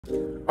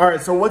All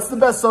right, so what's the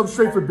best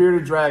substrate for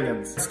bearded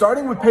dragons?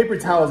 Starting with paper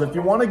towels. If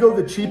you want to go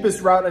the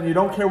cheapest route and you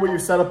don't care what your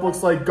setup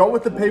looks like, go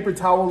with the paper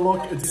towel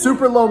look. It's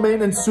super low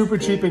maintenance, super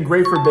cheap, and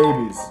great for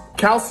babies.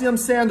 Calcium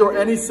sand or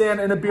any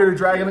sand in a bearded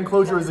dragon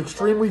enclosure is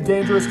extremely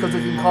dangerous because it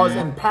can cause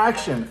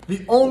impaction.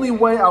 The only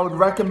way I would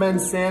recommend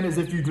sand is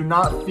if you do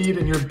not feed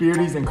in your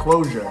beardie's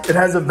enclosure. It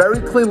has a very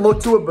clean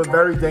look to it, but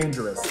very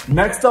dangerous.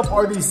 Next up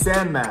are these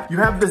sand mats. You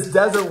have this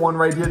desert one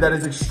right here that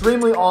is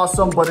extremely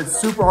awesome, but it's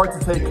super hard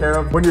to take care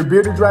of. When your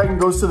bearded dragon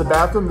goes to the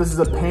bathroom, this is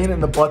a pain in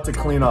the butt to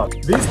clean up.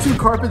 These two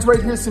carpets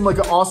right here seem like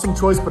an awesome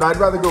choice, but I'd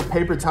rather go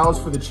paper towels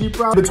for the cheap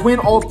route. Between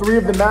all three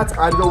of the mats,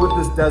 I'd go with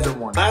this desert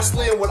one.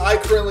 Lastly, and what I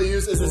currently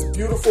use is this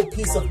beautiful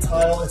piece of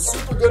tile. It's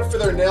super good for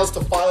their nails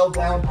to file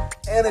down,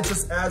 and it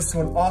just adds to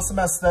an awesome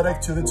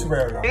aesthetic to the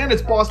terrarium. And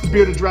it's Boss the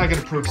Bearded Dragon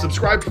approved.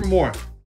 Subscribe for more.